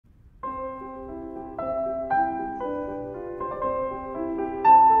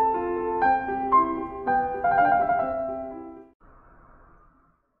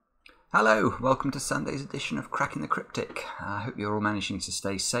Hello, welcome to Sunday's edition of Cracking the Cryptic. I hope you're all managing to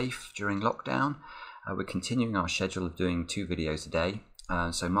stay safe during lockdown. We're continuing our schedule of doing 2 videos a day.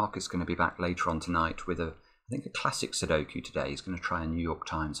 So Mark is going to be back later on tonight with I think a classic Sudoku today. He's going to try a New York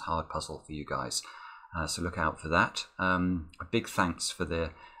Times hard puzzle for you guys. So look out for that. A big thanks for the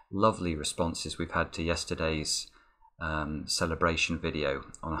lovely responses we've had to yesterday's celebration video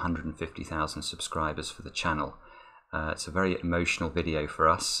on 150,000 subscribers for the channel. It's a very emotional video for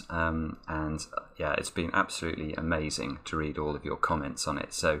us, and yeah, it's been absolutely amazing to read all of your comments on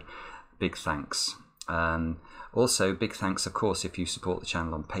it, so big thanks. Also, big thanks, of course, if you support the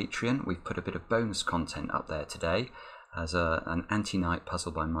channel on Patreon. We've put a bit of bonus content up there today as an anti-night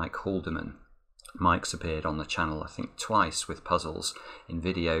puzzle by Mike Haldeman. Mike's appeared on the channel, I think, twice with puzzles in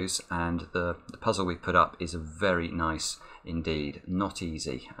videos, and the puzzle we've put up is very nice indeed, not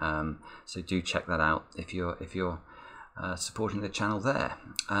easy. So do check that out if you're supporting the channel there.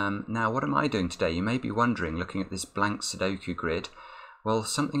 Now, what am I doing today? You may be wondering, looking at this blank Sudoku grid. Well,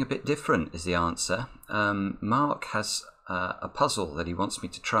 something a bit different is the answer. Mark has a puzzle that he wants me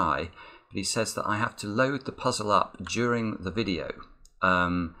to try, but he says that I have to load the puzzle up during the video.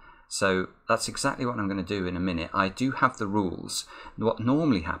 So that's exactly what I'm going to do in a minute. I do have the rules. What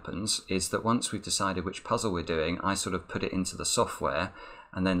normally happens is that once we've decided which puzzle we're doing, I sort of put it into the software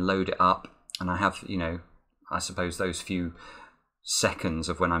and then load it up, and I have, you know, I suppose those few seconds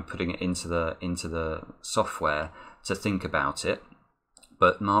of when I'm putting it into the software to think about it.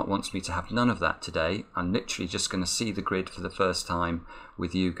 But Mark wants me to have none of that today. I'm literally just going to see the grid for the first time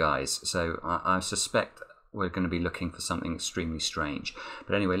with you guys. So I suspect we're going to be looking for something extremely strange.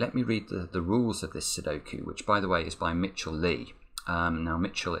 But anyway, let me read the rules of this Sudoku, which, by the way, is by Mitchell Lee. Now,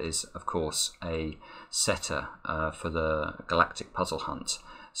 Mitchell is, of course, a setter for the Galactic Puzzle Hunt.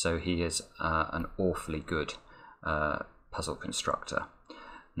 So he is an awfully good puzzle constructor.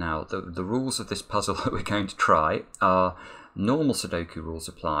 Now, the rules of this puzzle that we're going to try are: normal Sudoku rules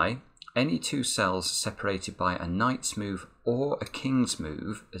apply. Any 2 cells separated by a knight's move or a king's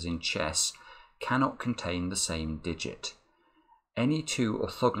move, as in chess, cannot contain the same digit. Any 2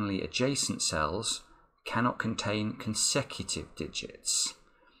 orthogonally adjacent cells cannot contain consecutive digits.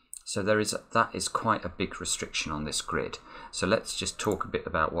 So that is quite a big restriction on this grid. So let's just talk a bit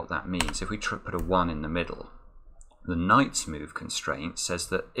about what that means. If we put a 1 in the middle, the knight's move constraint says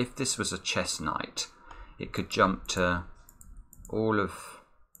that if this was a chess knight, it could jump to all of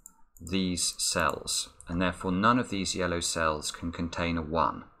these cells, and therefore none of these yellow cells can contain a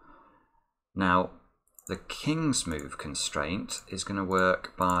 1. Now, the king's move constraint is going to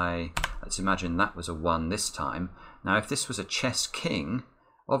work by, let's imagine that was a 1 this time. Now, if this was a chess king,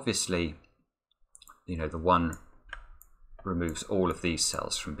 obviously, you know, the 1 removes all of these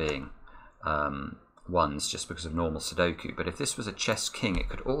cells from being 1s just because of normal Sudoku. But if this was a chess king, it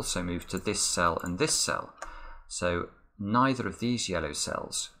could also move to this cell and this cell. So neither of these yellow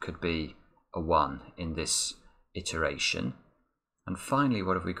cells could be a 1 in this iteration. And finally,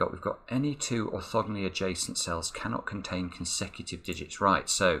 what have we got? We've got any 2 orthogonally adjacent cells cannot contain consecutive digits. Right,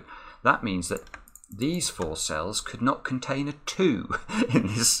 so that means that these 4 cells could not contain a 2 in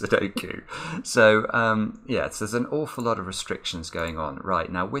this Sudoku. So, yeah, so there's an awful lot of restrictions going on. Right,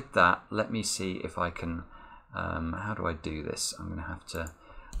 now with that, let me see if I can, how do I do this? I'm going to have to,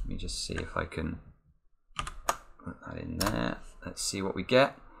 let me just see if I can put that in there. Let's see what we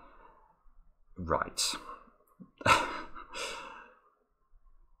get. Right.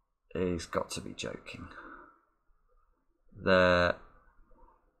 He's got to be joking. There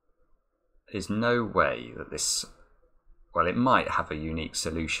is no way that this, well, it might have a unique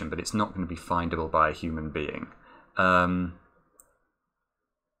solution, but it's not going to be findable by a human being. I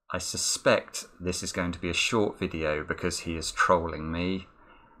suspect this is going to be a short video because he is trolling me.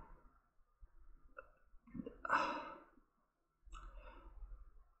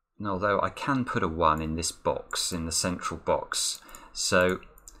 And although I can put a 1 in this box, in the central box. So,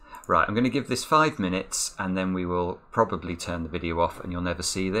 right, I'm going to give this 5 minutes and then we will probably turn the video off and you'll never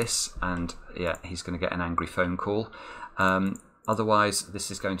see this. And yeah, he's going to get an angry phone call. Otherwise, this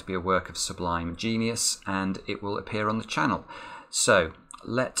is going to be a work of sublime genius and it will appear on the channel. So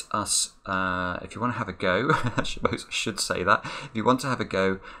let us, if you want to have a go, I suppose I should say that. If you want to have a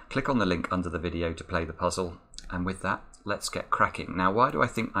go, click on the link under the video to play the puzzle. And with that, let's get cracking. Now, why do I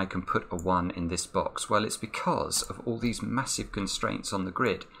think I can put a 1 in this box? Well, it's because of all these massive constraints on the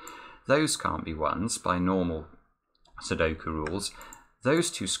grid. Those can't be 1s by normal Sudoku rules. Those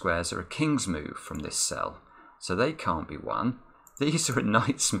 2 squares are a king's move from this cell, so they can't be 1. These are a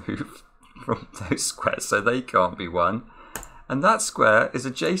knight's move from those squares, so they can't be 1. And that square is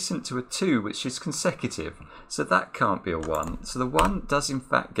adjacent to a 2, which is consecutive. So that can't be a 1. So the 1 does in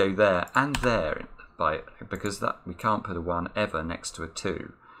fact go there and there, because that we can't put a 1 ever next to a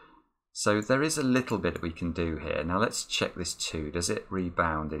 2. So there is a little bit we can do here. Now let's check this 2. Does it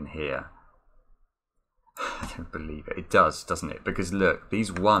rebound in here? I don't believe it. It does, doesn't it? Because look,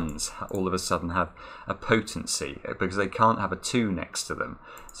 these 1s all of a sudden have a potency because they can't have a 2 next to them.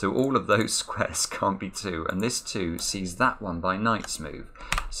 So all of those squares can't be 2. And this 2 sees that one by knight's move.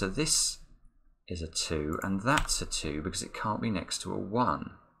 So this is a 2 and that's a 2 because it can't be next to a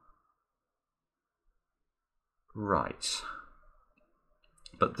 1. Right.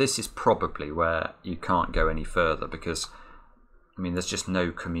 But this is probably where you can't go any further because, I mean, there's just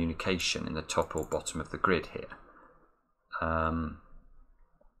no communication in the top or bottom of the grid here.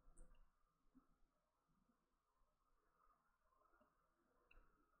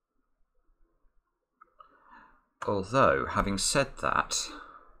 Although, having said that,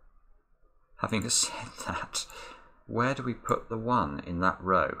 where do we put the 1 in that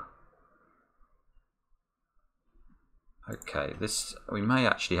row? Okay, we may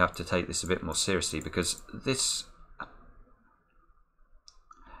actually have to take this a bit more seriously because this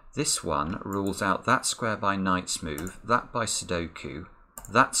 1 rules out that square by knight's move, that by Sudoku,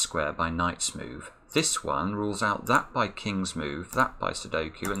 that square by knight's move. This 1 rules out that by king's move, that by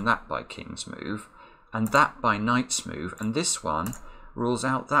Sudoku, and that by king's move, and that by knight's move, and this 1 rules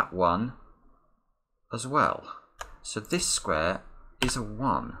out that 1 as well. So this square is a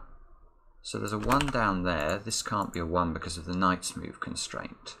 1. So there's a 1 down there. This can't be a 1 because of the knight's move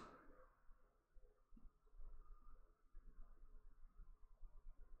constraint.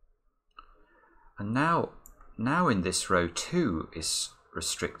 And now in this row 2 is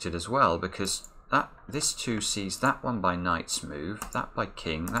restricted as well because this 2 sees that one by knight's move, that by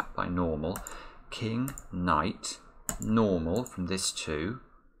king, that by normal, king, knight, normal from this 2.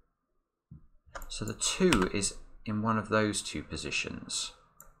 So the 2 is in one of those 2 positions.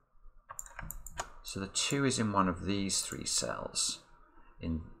 So the 2 is in one of these 3 cells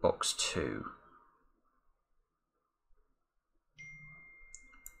in box 2.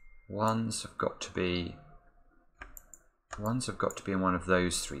 1s have got to be in one of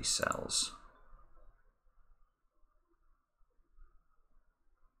those 3 cells.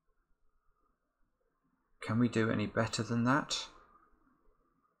 Can we do any better than that?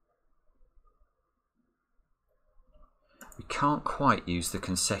 We can't quite use the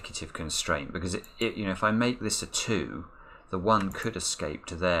consecutive constraint because you know, if I make this a 2, the 1 could escape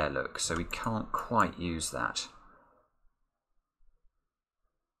to there, look, so we can't quite use that.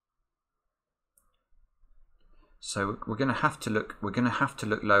 So we're going to have to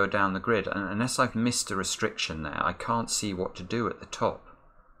look lower down the grid, and unless I've missed a restriction there, I can't see what to do at the top.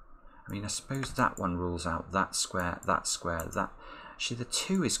 I mean, I suppose that 1 rules out that square, that square, that. Actually, the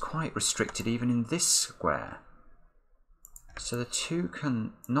 2 is quite restricted even in this square. So the 2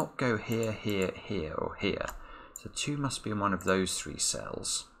 can not go here, here, here, or here. So 2 must be in one of those 3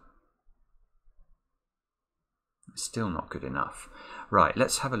 cells. It's still not good enough. Right,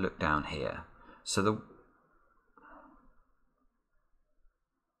 let's have a look down here. So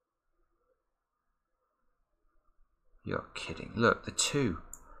you're kidding. Look, the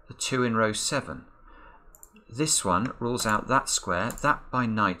 2 in row 7. This one rules out that square, that by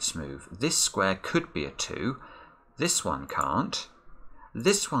knight's move. This square could be a 2. This one can't.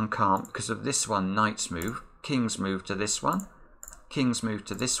 This one can't because of this one, knight's move. King's move to this one. King's move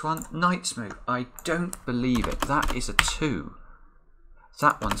to this one. Knight's move. I don't believe it. That is a 2.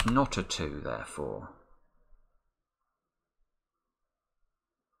 That one's not a 2, therefore.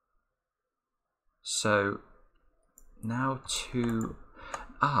 So now 2.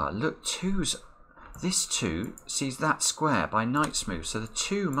 Look, 2's. This 2 sees that square by knight's move. So the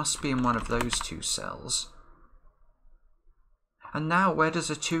 2 must be in one of those 2 cells. And now where does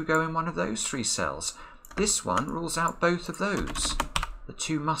a 2 go in one of those 3 cells? This one rules out both of those. The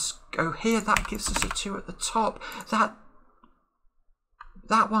 2 must go here. That gives us a 2 at the top. That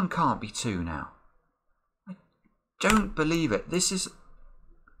one can't be 2 now. I don't believe it. This is...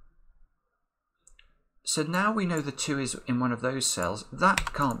 So now we know the 2 is in one of those cells.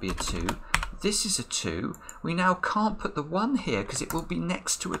 That can't be a 2. This is a 2. We now can't put the 1 here because it will be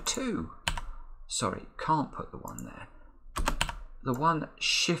next to a 2. Sorry, can't put the 1 there. The 1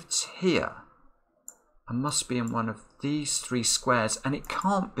 shifts here and must be in one of these 3 squares, and it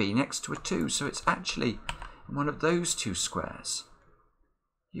can't be next to a 2, so it's actually in one of those 2 squares.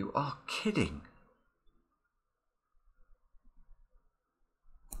 You are kidding.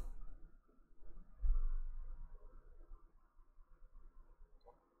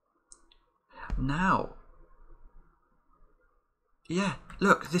 Now, Yeah,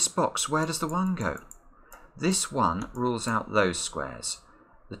 look, this box, where does the 1 go? This 1 rules out those squares.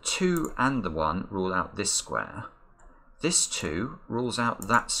 The 2 and the 1 rule out this square. This 2 rules out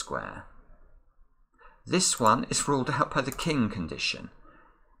that square. This 1 is ruled out by the king condition.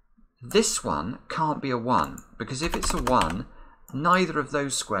 This 1 can't be a 1, because if it's a 1, neither of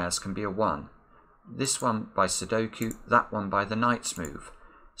those squares can be a 1. This one by Sudoku, that one by the knight's move.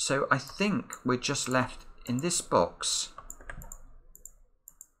 So I think we're just left in this box.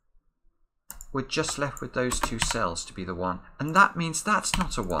 We're just left with those 2 cells to be the 1. And that means that's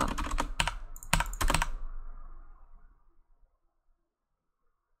not a 1.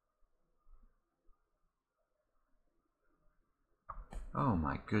 Oh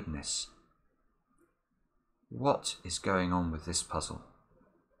my goodness. What is going on with this puzzle?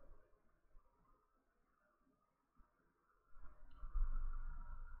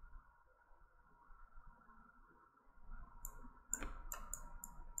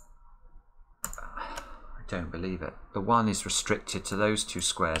 I don't believe it. The 1 is restricted to those 2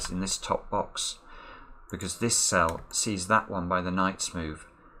 squares in this top box, because this cell sees that one by the knight's move,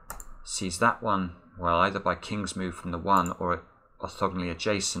 sees that one, well, either by king's move from the 1 or orthogonally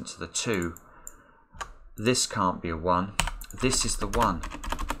adjacent to the 2. This can't be a 1. This is the 1.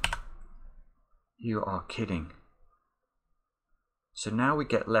 You are kidding. So now we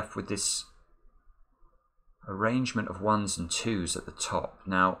get left with this arrangement of 1s and 2s at the top.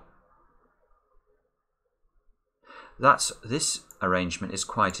 Now, this arrangement is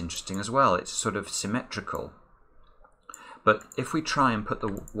quite interesting as well. It's sort of symmetrical. But if we try and put the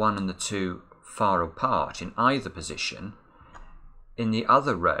 1 and the 2 far apart in either position, in the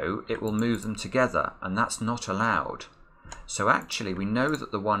other row it will move them together, and that's not allowed. So actually we know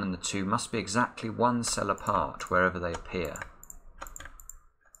that the 1 and the 2 must be exactly 1 cell apart wherever they appear.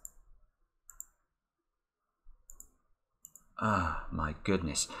 Ah, my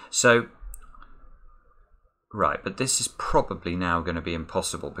goodness. So, right, but this is probably now going to be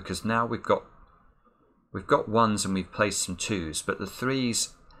impossible, because now we've got 1s and we've placed some 2s, but the 3s,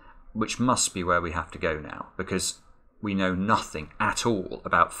 which must be where we have to go now, because we know nothing at all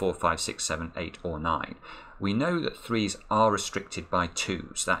about 4, 5, 6, 7, 8 or 9. We know that 3s are restricted by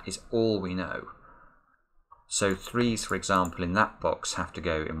 2s. That is all we know. So 3s, for example, in that box have to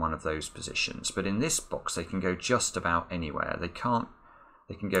go in one of those positions. But in this box, they can go just about anywhere. They can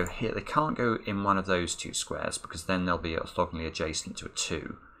go here. They can't go in one of those 2 squares, because then they'll be orthogonally adjacent to a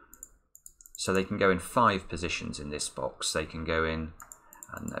 2. So they can go in 5 positions in this box. They can go in...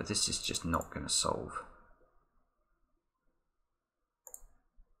 no, this is just not going to solve.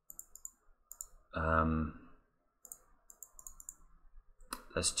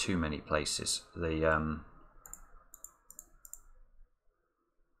 There's too many places. I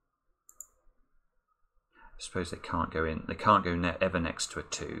suppose they can't go in. They can't go ever next to a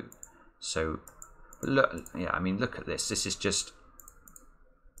 2. So look, yeah, I mean, look at this. This is just...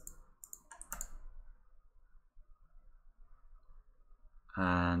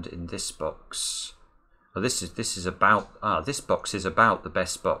 And in this box, well, this is about this box is about the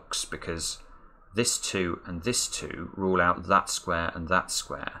best box, because this 2 and this 2 rule out that square and that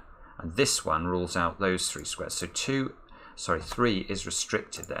square, and this one rules out those 3 squares. So 3 is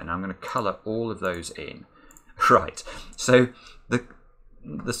restricted there. Now I'm going to colour all of those in. Right. So the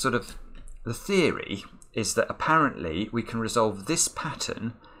theory is that apparently we can resolve this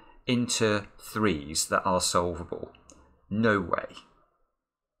pattern into 3s that are solvable. No way.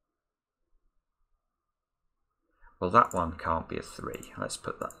 Well, that one can't be a 3. Let's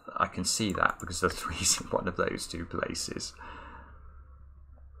put that. I can see that because the 3's in one of those 2 places.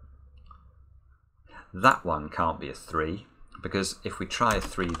 That one can't be a 3, because if we try a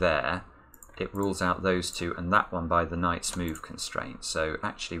 3 there, it rules out those 2 and that one by the knight's move constraint. So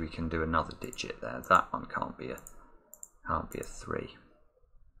actually we can do another digit there. That one can't be a 3.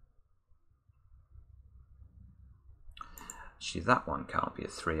 Actually, that one can't be a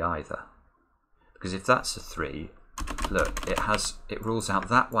 3 either, because if that's a 3, look, it rules out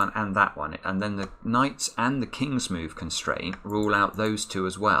that one, and then the knight's and the king's move constraint rule out those 2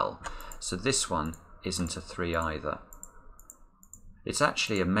 as well. So this one isn't a 3 either. It's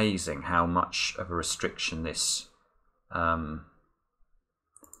actually amazing how much of a restriction this or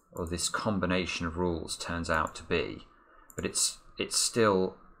this combination of rules turns out to be, but it's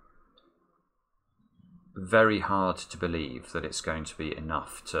still very hard to believe that it's going to be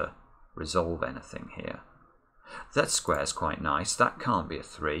enough to resolve anything here. That square's quite nice. That can't be a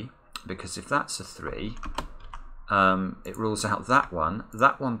 3, because if that's a 3, it rules out that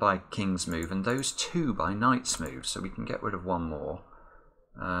one by king's move, and those 2 by knight's move. So we can get rid of one more.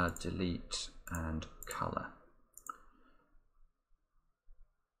 Delete and colour.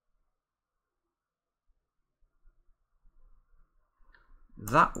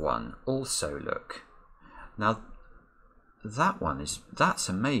 that one also, look. Now that's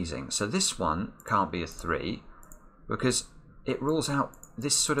amazing. So this one can't be a 3 because it rules out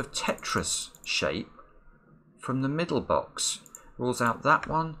this sort of Tetris shape from the middle box. Rules out that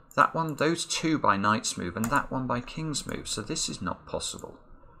one, those two by knight's move, and that one by king's move. So this is not possible.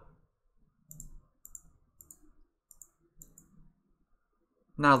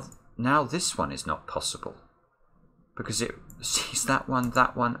 Now this one is not possible because it sees that one,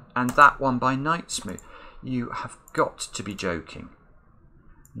 and that one by knight's move. You have got to be joking.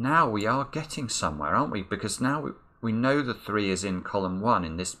 Now we are getting somewhere, aren't we? Because now we know the 3 is in column 1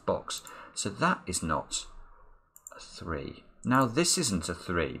 in this box. So that is not a 3. Now this isn't a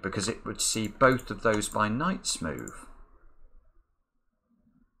 3 because it would see both of those by knight's move.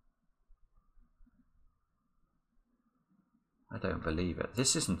 I don't believe it.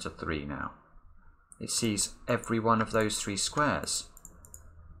 This isn't a 3 now. It sees every one of those 3 squares.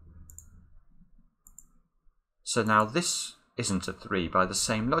 So now this isn't a 3 by the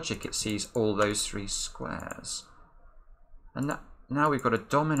same logic. It sees all those 3 squares. And now we've got a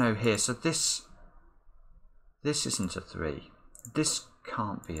domino here. So this isn't a 3. This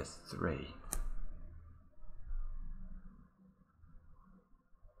can't be a 3.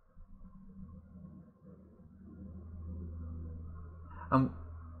 And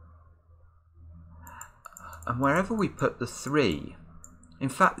wherever we put the 3, in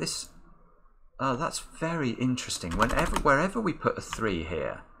fact this, that's very interesting. Wherever we put a 3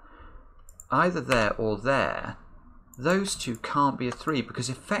 here, either there or there, those two can't be a 3 because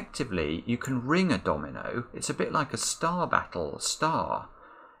effectively you can ring a domino. It's a bit like a star battle, star.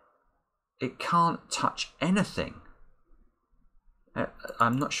 It can't touch anything.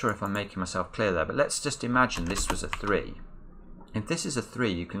 I'm not sure if I'm making myself clear there, but let's just imagine this was a 3. If this is a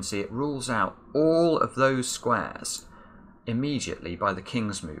 3, you can see it rules out all of those squares immediately by the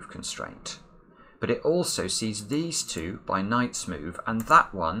king's move constraint. But it also sees these two by knight's move and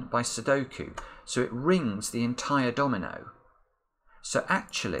that one by Sudoku. So it rings the entire domino. So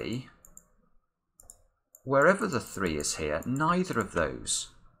actually, wherever the 3 is here, neither of those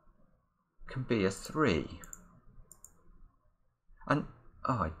can be a 3. And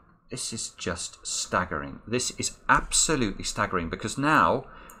this is just staggering. This is absolutely staggering because now,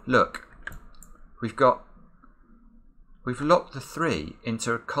 look, we've locked the 3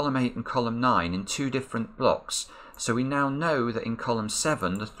 into column 8 and column 9 in 2 different blocks. So we now know that in column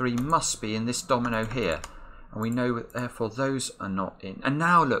 7 the 3 must be in this domino here. And we know that therefore those are not in. And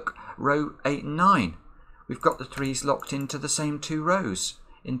now look, row 8 and 9. We've got the 3s locked into the same 2 rows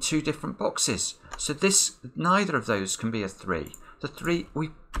in 2 different boxes. So neither of those can be a 3. The 3,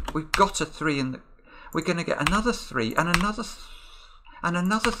 we've got a 3 in the, we're going to get another 3 and another,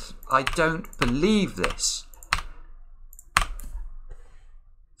 I don't believe this.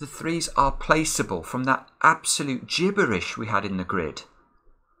 The 3s are placeable from that absolute gibberish we had in the grid.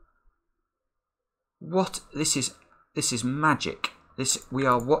 What? This is magic. We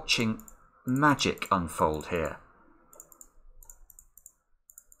are watching magic unfold here.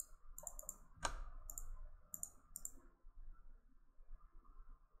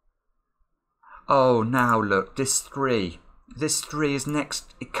 Oh, now look, this 3 is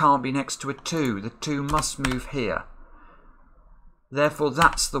next, it can't be next to a 2. The 2 must move here. Therefore,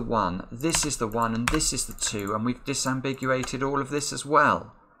 that's the 1, this is the 1, and this is the 2, and we've disambiguated all of this as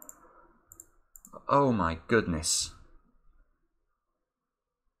well. Oh my goodness.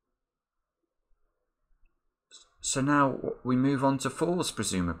 So now we move on to 4s,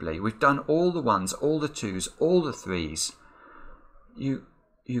 presumably. We've done all the 1s, all the 2s, all the 3s. You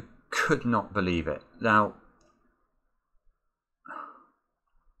could not believe it. Now,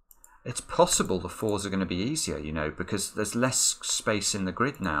 it's possible the 4s are going to be easier, you know, because there's less space in the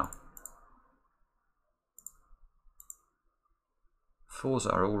grid now.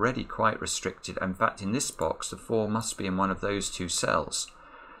 4s are already quite restricted. In fact, in this box, the 4 must be in one of those 2 cells.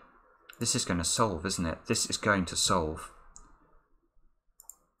 This is going to solve, isn't it? This is going to solve.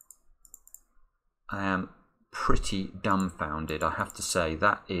 I am pretty dumbfounded, I have to say.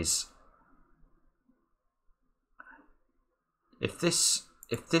 That is... If this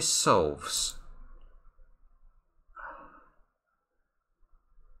solves...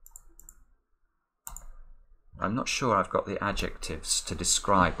 I'm not sure I've got the adjectives to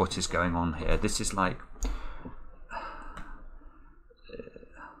describe what is going on here. This is like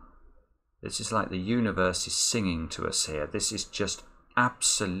the universe is singing to us here. This is just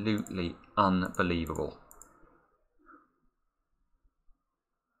absolutely unbelievable.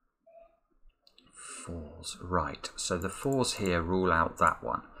 4s, right. So the 4s here rule out that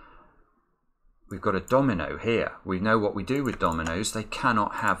one. we've got a domino here. We know what we do with dominoes. They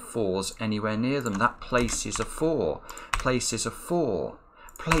cannot have 4s anywhere near them. That places a 4. Places a 4.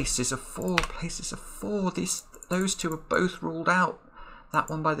 Places a 4. Places a 4. Those two are both ruled out. That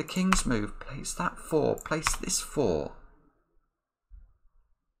one by the king's move. Place that 4. Place this 4.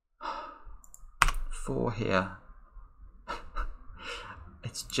 4 here.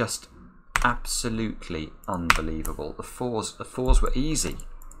 It's just absolutely unbelievable. The fours were easy.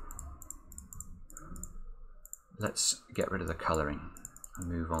 Let's get rid of the colouring and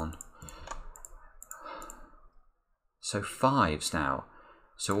move on. So 5s now.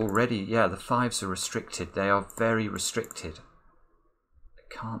 So already, yeah, the 5s are restricted. They are very restricted. It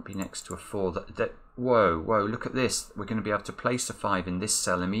can't be next to a 4. Whoa, look at this. We're going to be able to place a 5 in this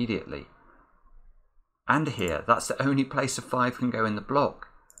cell immediately. And here. That's the only place a 5 can go in the block.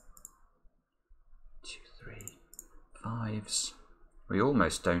 2, 3, 5s. We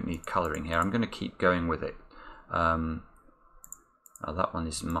almost don't need colouring here. I'm going to keep going with it. Oh, that one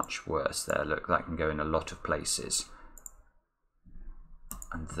is much worse there. Look, that can go in a lot of places.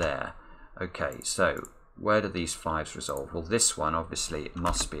 And there. Okay, so where do these 5s resolve? Well, this one obviously it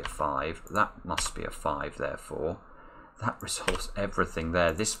must be a 5. That must be a 5, therefore. That resolves everything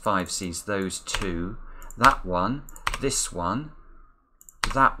there. This 5 sees those 2. That one, this one,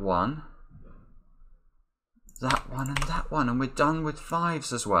 that one, that one, and that one. And we're done with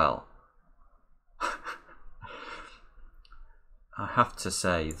 5s as well. I have to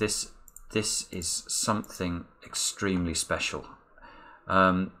say, this is something extremely special.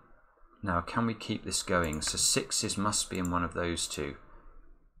 Now, can we keep this going? So 6s must be in one of those two.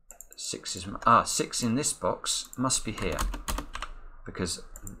 6 in this box must be here, because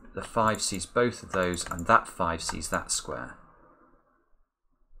the 5 sees both of those, and that 5 sees that square.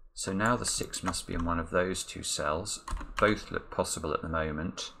 So now the 6 must be in one of those two cells. Both look possible at the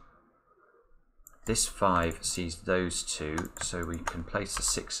moment. This 5 sees those two, so we can place the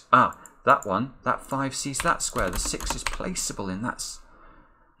 6. That one, that 5 sees that square. The 6 is placeable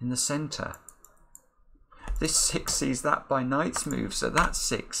in the centre. This 6 sees that by knight's move, so that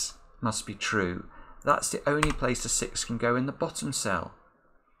 6 must be true. That's the only place the 6 can go in the bottom cell.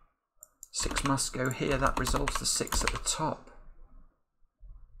 6 must go here. That resolves the 6 at the top.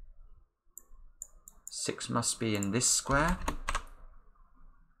 6 must be in this square.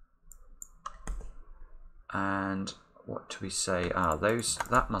 And what do we say?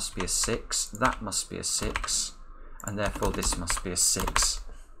 That must be a 6. That must be a 6. And therefore this must be a 6.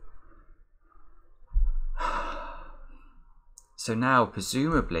 So now,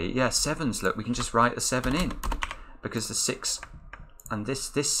 presumably, yeah, 7s, look, we can just write the 7 in. Because the 6 and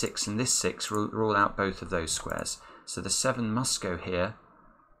this 6 and this 6 rule out both of those squares. So the 7 must go here.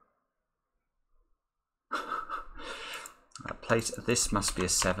 This must be a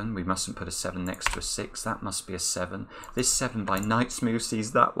 7. We mustn't put a 7 next to a 6. That must be a 7. This 7 by knight's move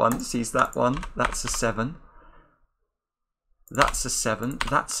sees that one, sees that one. That's a 7. That's a 7.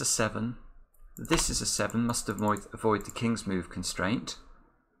 That's a 7. This is a 7. Must avoid the king's move constraint.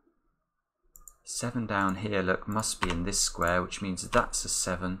 7 down here, look, must be in this square, which means that's a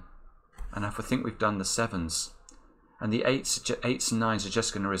 7. And I think we've done the 7s. And the 8s and 9s are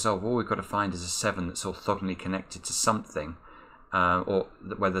just going to resolve. All we've got to find is a 7 that's orthogonally connected to something. Or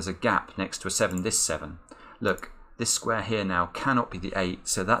where there's a gap next to a 7, this 7. Look, this square here now cannot be the 8,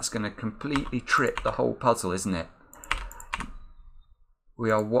 so that's going to completely trip the whole puzzle, isn't it?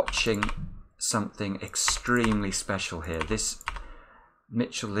 We are watching something extremely special here. This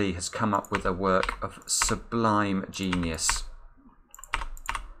Mitchell Lee has come up with a work of sublime genius.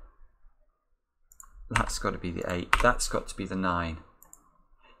 That's got to be the 8. That's got to be the 9.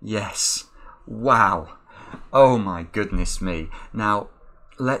 Yes. Wow. Oh my goodness me. Now,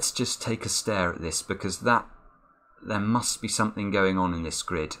 let's just take a stare at this, because there must be something going on in this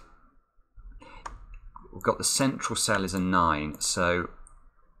grid. We've got the central cell is a 9, so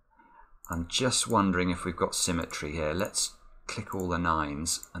I'm just wondering if we've got symmetry here. Let's click all the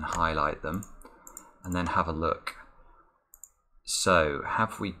 9s and highlight them and then have a look. So,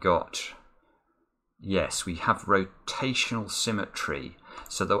 have we got... Yes, we have rotational symmetry.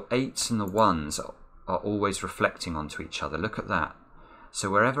 So the 8s and the 1s are always reflecting onto each other. Look at that. So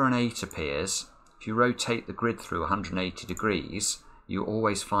wherever an 8 appears, if you rotate the grid through 180 degrees, you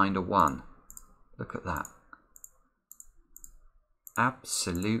always find a 1. Look at that.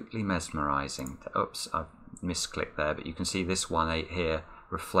 Absolutely mesmerizing. Oops, I've misclicked there, but you can see this 1, 8 here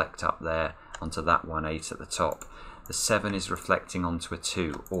reflect up there onto that 1, 8 at the top. The 7 is reflecting onto a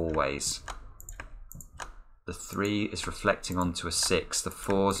 2, always. The 3 is reflecting onto a 6. The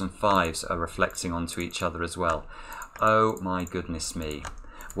 4s and 5s are reflecting onto each other as well. Oh my goodness me.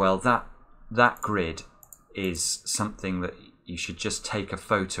 Well, that grid is something that you should just take a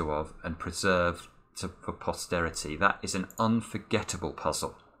photo of and preserve for posterity. That is an unforgettable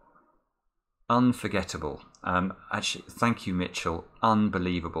puzzle. Unforgettable. Actually, thank you, Mitchell.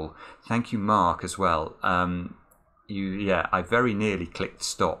 Unbelievable. Thank you, Mark, as well. Yeah, I very nearly clicked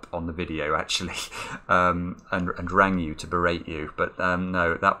stop on the video, actually, and rang you to berate you. But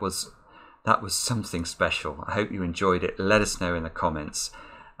no, that was something special. I hope you enjoyed it. Let us know in the comments.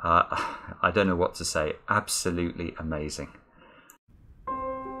 I don't know what to say. Absolutely amazing.